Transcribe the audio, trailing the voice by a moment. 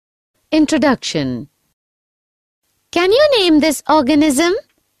Introduction. Can you name this organism?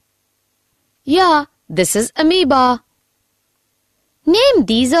 Yeah, this is amoeba. Name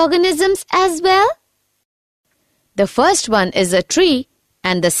these organisms as well. The first one is a tree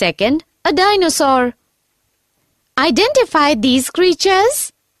and the second a dinosaur. Identify these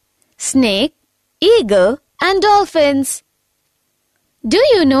creatures: snake, eagle, and dolphins. Do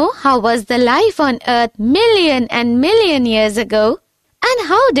you know how was the life on Earth million and million years ago? And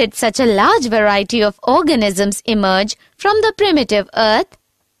how did such a large variety of organisms emerge from the primitive Earth?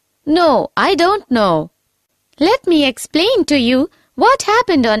 No, I don't know. Let me explain to you what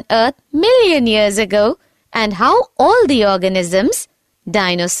happened on Earth million years ago and how all the organisms,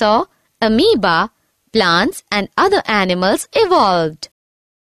 dinosaur, amoeba, plants and other animals evolved.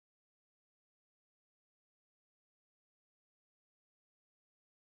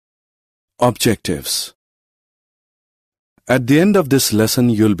 Objectives. At the end of this lesson,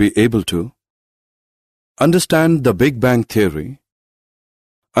 you'll be able to understand the Big Bang Theory,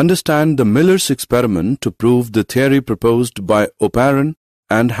 understand the Miller's experiment to prove the theory proposed by Oparin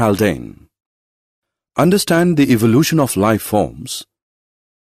and Haldane, understand the evolution of life forms,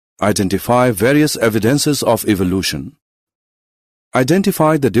 identify various evidences of evolution,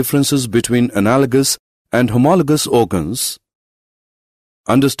 identify the differences between analogous and homologous organs,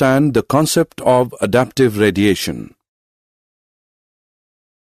 understand the concept of adaptive radiation.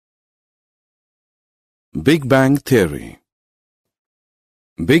 Big Bang Theory.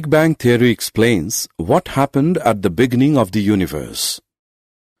 Big Bang Theory explains what happened at the beginning of the universe.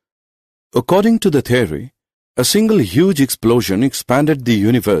 According to the theory, a single huge explosion expanded the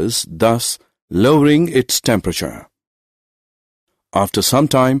universe, thus lowering its temperature. After some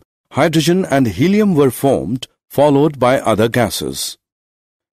time, hydrogen and helium were formed, followed by other gases.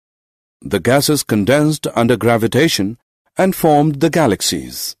 The gases condensed under gravitation and formed the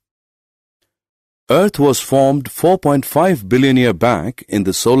galaxies. Earth was formed 4.5 billion years back in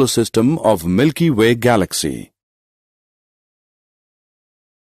the solar system of Milky Way galaxy.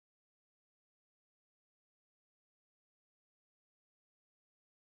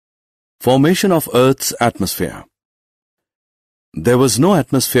 Formation of Earth's atmosphere. There was no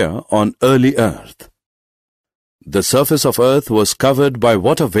atmosphere on early Earth. The surface of Earth was covered by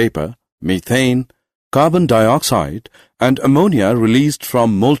water vapor, methane, carbon dioxide, and ammonia released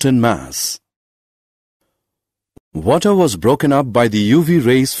from molten mass. Water was broken up by the UV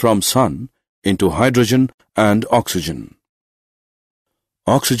rays from sun into hydrogen and oxygen.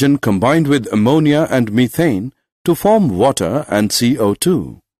 Oxygen combined with ammonia and methane to form water and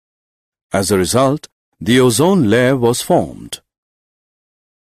CO2. As a result, the ozone layer was formed.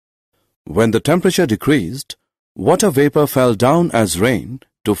 When the temperature decreased, water vapor fell down as rain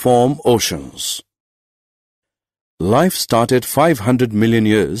to form oceans. Life started 500 million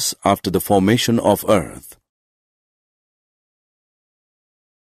years after the formation of Earth.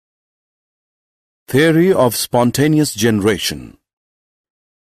 Theory of spontaneous generation.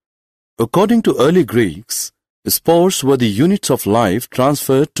 According to early Greeks, spores were the units of life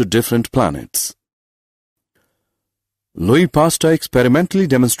transferred to different planets. Louis Pasteur experimentally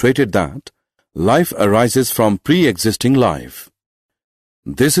demonstrated that life arises from pre-existing life.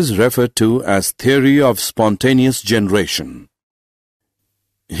 This is referred to as theory of spontaneous generation.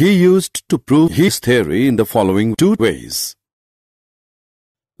 He used to prove his theory in the following two ways.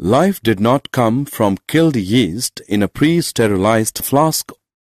 Life did not come from killed yeast in a pre-sterilized flask.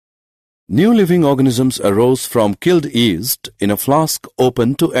 New living organisms arose from killed yeast in a flask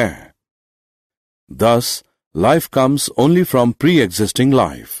open to air. Thus, life comes only from pre-existing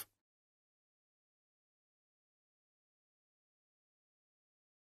life.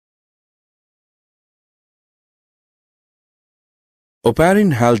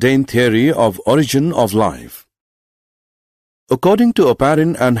 Oparin-Haldane theory of origin of life. According to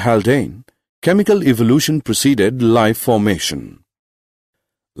Oparin and Haldane, chemical evolution preceded life formation.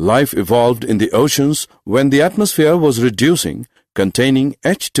 Life evolved in the oceans when the atmosphere was reducing, containing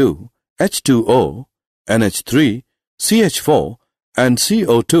H2, H2O, NH3, CH4, and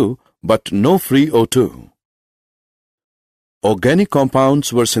CO2, but no free O2. Organic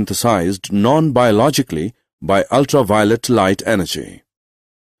compounds were synthesized non-biologically by ultraviolet light energy.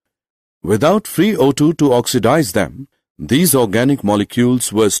 Without free O2 to oxidize them, these organic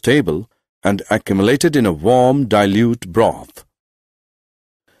molecules were stable and accumulated in a warm, dilute broth.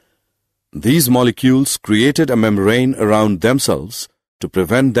 These molecules created a membrane around themselves to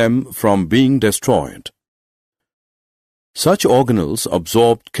prevent them from being destroyed. Such organelles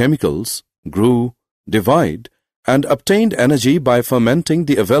absorbed chemicals, grew, divided, and obtained energy by fermenting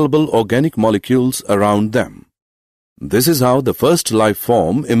the available organic molecules around them. This is how the first life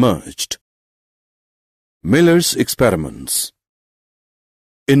form emerged. Miller's experiments.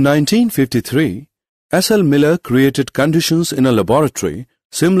 In 1953, S.L. Miller created conditions in a laboratory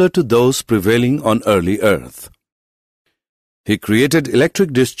similar to those prevailing on early Earth. He created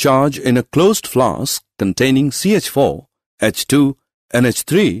electric discharge in a closed flask containing CH4, H2,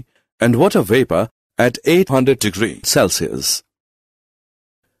 NH3 and water vapor at 800 degrees Celsius.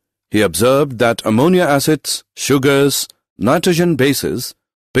 He observed that ammonia acids, sugars, nitrogen bases,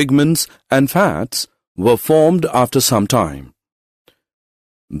 pigments and fats were formed after some time.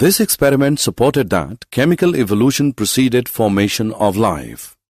 This experiment supported that chemical evolution preceded formation of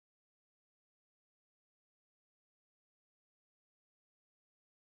life.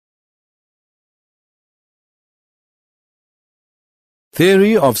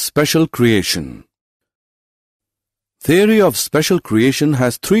 Theory of special creation. Theory of special creation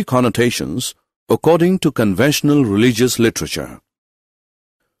has three connotations according to conventional religious literature.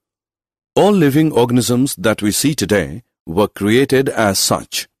 All living organisms that we see today were created as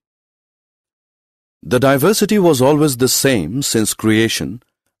such. The diversity was always the same since creation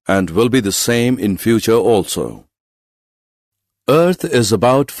and will be the same in future also. Earth is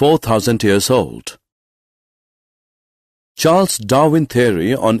about 4,000 years old. Charles Darwin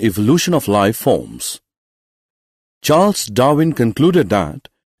theory on evolution of life forms. Charles Darwin concluded that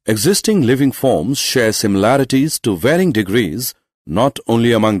existing living forms share similarities to varying degrees not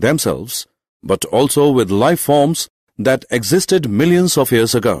only among themselves but also with life forms that existed millions of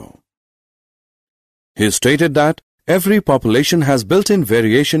years ago. He stated that every population has built-in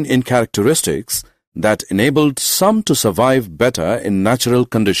variation in characteristics that enabled some to survive better in natural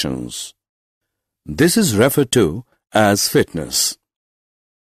conditions. This is referred to as fitness.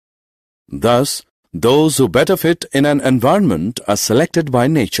 Thus, those who better fit in an environment are selected by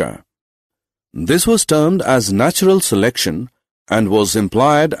nature. This was termed as natural selection and was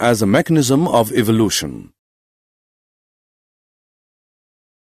implied as a mechanism of evolution.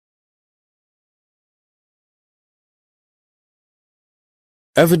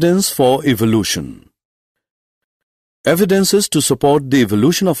 Evidence for evolution. Evidences to support the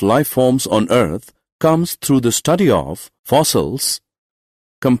evolution of life forms on Earth comes through the study of fossils,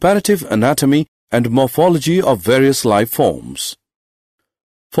 comparative anatomy and morphology of various life forms.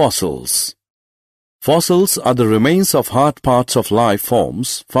 Fossils. Fossils are the remains of hard parts of life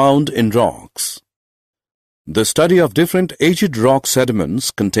forms found in rocks. The study of different aged rock sediments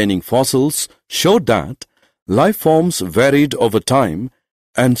containing fossils showed that life forms varied over time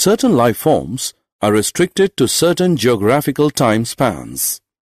and certain life forms are restricted to certain geographical time spans.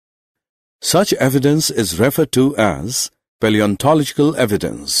 Such evidence is referred to as paleontological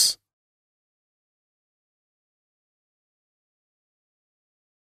evidence.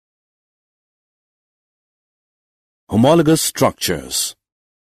 Homologous structures.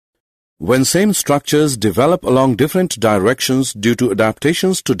 When same structures develop along different directions due to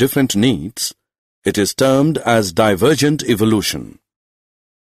adaptations to different needs, it is termed as divergent evolution.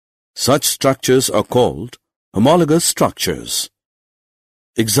 Such structures are called homologous structures.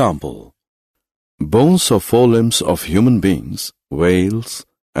 Example: bones of forelimbs of human beings, whales,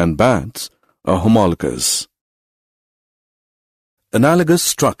 and bats are homologous. Analogous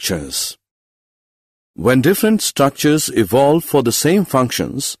structures. When different structures evolve for the same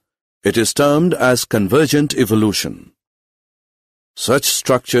functions, it is termed as convergent evolution. Such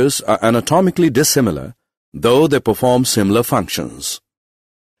structures are anatomically dissimilar, though they perform similar functions.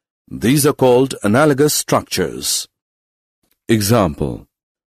 These are called analogous structures. Example: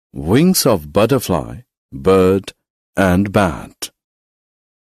 wings of butterfly, bird, and bat.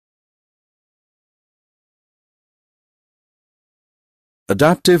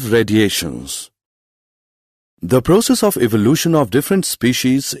 Adaptive radiations. The process of evolution of different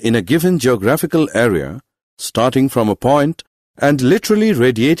species in a given geographical area, starting from a point and literally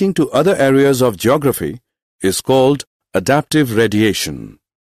radiating to other areas of geography, is called adaptive radiation.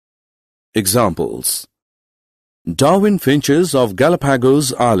 Examples: Darwin finches of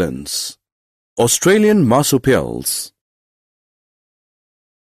Galapagos Islands, Australian marsupials.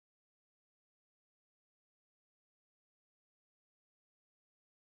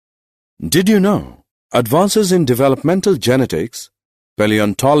 Did you know? Advances in developmental genetics,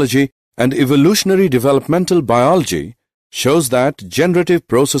 paleontology, and evolutionary developmental biology shows that generative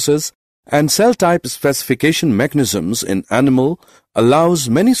processes and cell type specification mechanisms in animal allows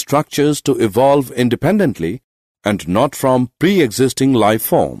many structures to evolve independently and not from pre-existing life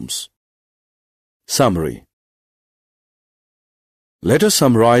forms. Summary. Let us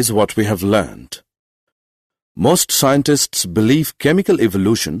summarize what we have learned. Most scientists believe chemical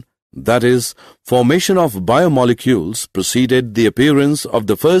evolution that is, formation of biomolecules, preceded the appearance of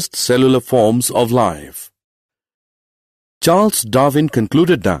the first cellular forms of life. Charles Darwin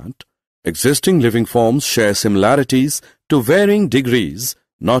concluded that existing living forms share similarities to varying degrees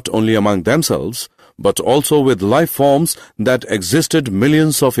not only among themselves but also with life forms that existed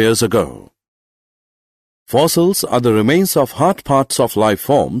millions of years ago. Fossils are the remains of hard parts of life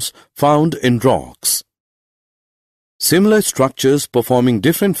forms found in rocks. Similar structures performing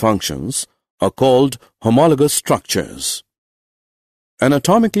different functions are called homologous structures.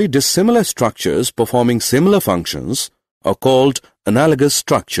 Anatomically dissimilar structures performing similar functions are called analogous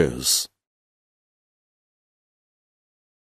structures.